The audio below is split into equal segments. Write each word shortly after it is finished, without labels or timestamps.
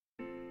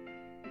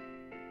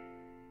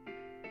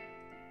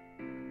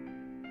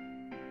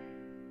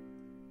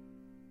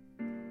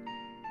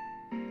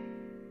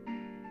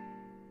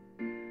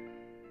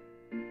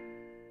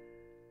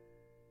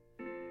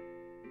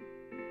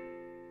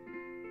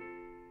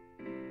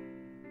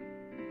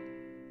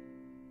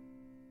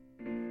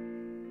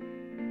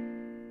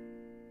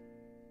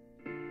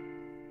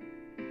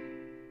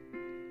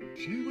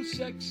She was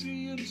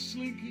sexy and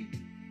slinky,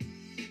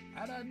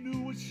 and I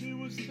knew what she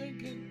was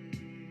thinking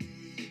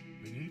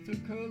beneath her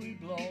curly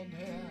blonde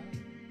hair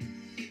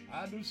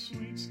and her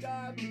sweet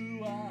sky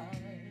blue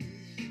eyes,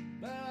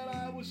 that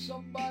I was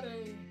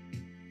somebody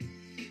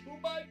who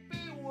might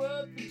be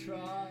worth a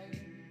try,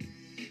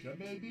 to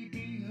maybe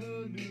be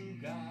her new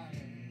guy,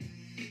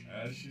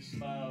 as she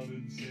smiled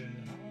and said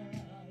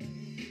hi,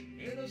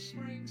 in a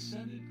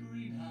spring-scented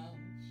greenhouse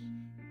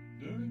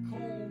during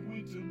cold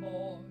winter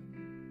morn,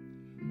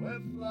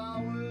 where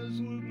flowers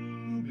were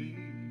blooming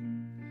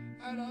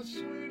and our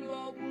sweet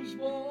love was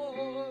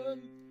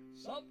born.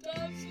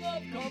 Sometimes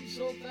love comes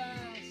so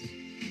fast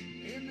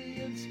in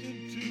the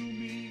instant to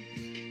meet,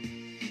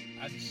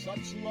 and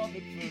such love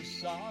at first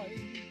sight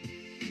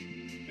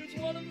is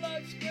one of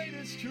life's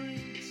greatest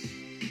treats.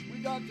 We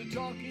got to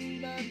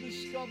talking and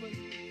discovered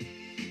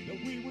that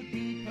we would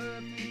be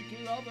perfect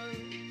lovers.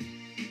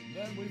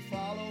 Then we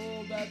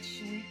followed that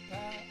sweet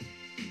path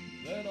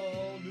that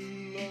all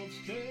new loves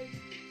take,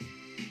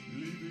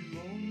 leaving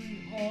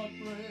lonely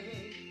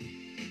heartbreak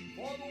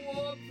for the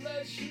warm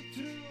flesh of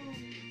two.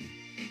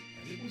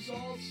 And it was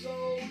all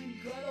so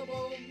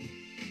incredible,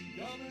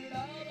 coming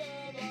out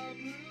of our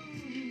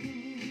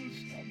blues,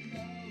 coming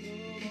out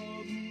of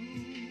our blues.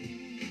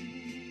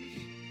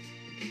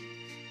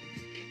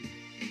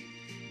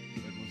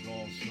 It was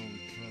all so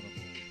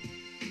incredible,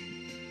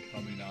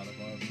 coming out of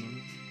our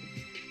blues.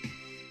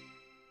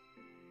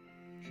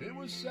 She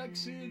was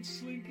sexy and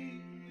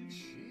slinky, and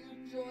she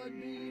enjoyed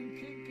being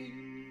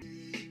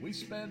kinky. We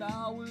spent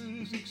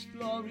hours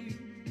exploring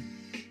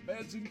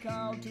beds and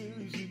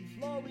counters and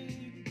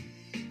flooring,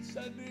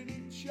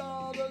 sending each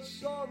other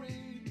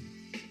soaring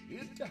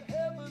into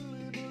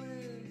heavenly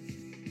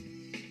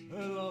bliss.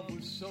 Her love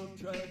was so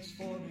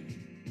transforming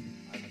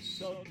and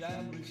so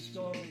damn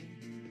restoring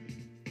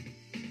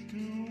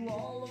to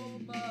all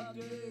of my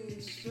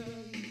days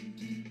spent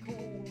in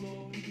cold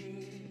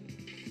loneliness.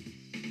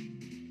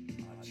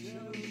 I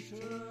cherished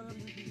her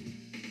every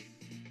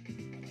kiss,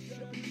 I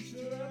cherished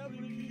her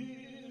every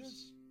kiss,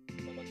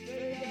 but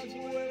they has a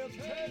way of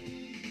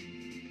telling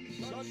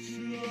such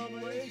true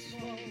love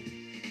wasteful,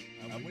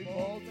 and we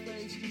both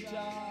faced to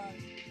die.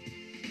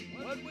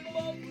 When we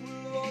both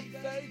were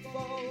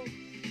unfaithful,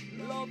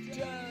 love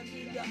turned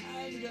into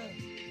anger,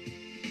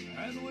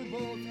 and we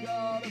both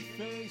got a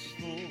face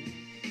full.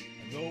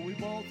 And though we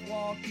both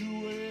walked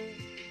away,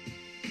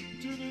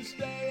 to this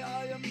day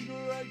I am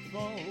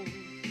grateful.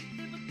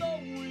 Even though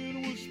it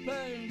was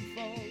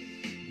painful,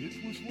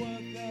 it was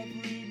worth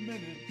every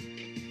minute.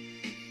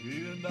 She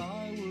and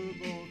I were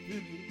both in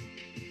it.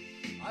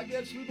 I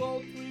guess we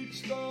both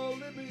reached the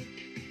limit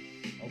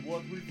of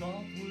what we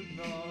thought would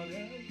not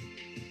end.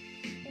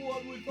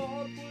 What we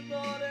thought would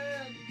not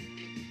end.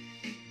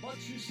 But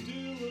she's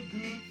still a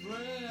good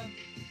friend,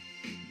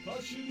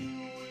 'cause she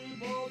knew we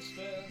both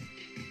spent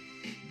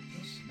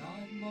just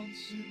 9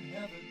 months in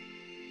heaven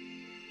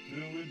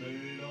till we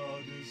made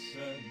our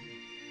descent.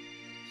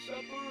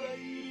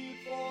 Separated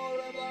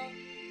forever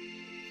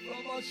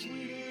from our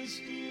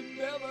sweetest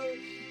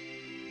endeavors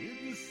in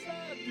the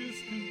sad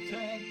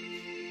discontent.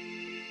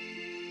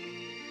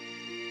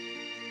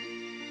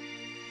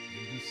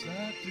 In the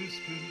sad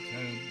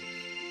discontent.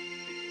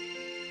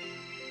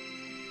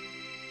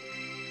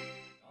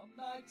 Some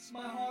nights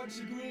my heart's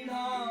a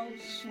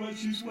greenhouse where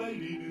she's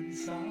waiting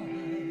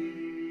inside,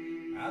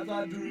 as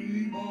I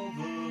dream of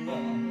the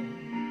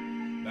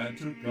love that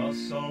took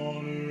us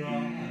on a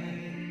ride.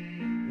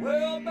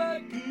 Well,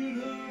 back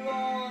in her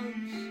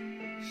arms,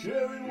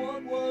 sharing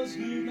what was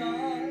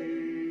denied,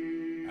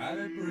 and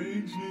it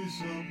brings me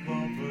some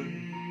comfort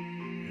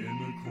in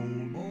the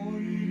cold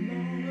morning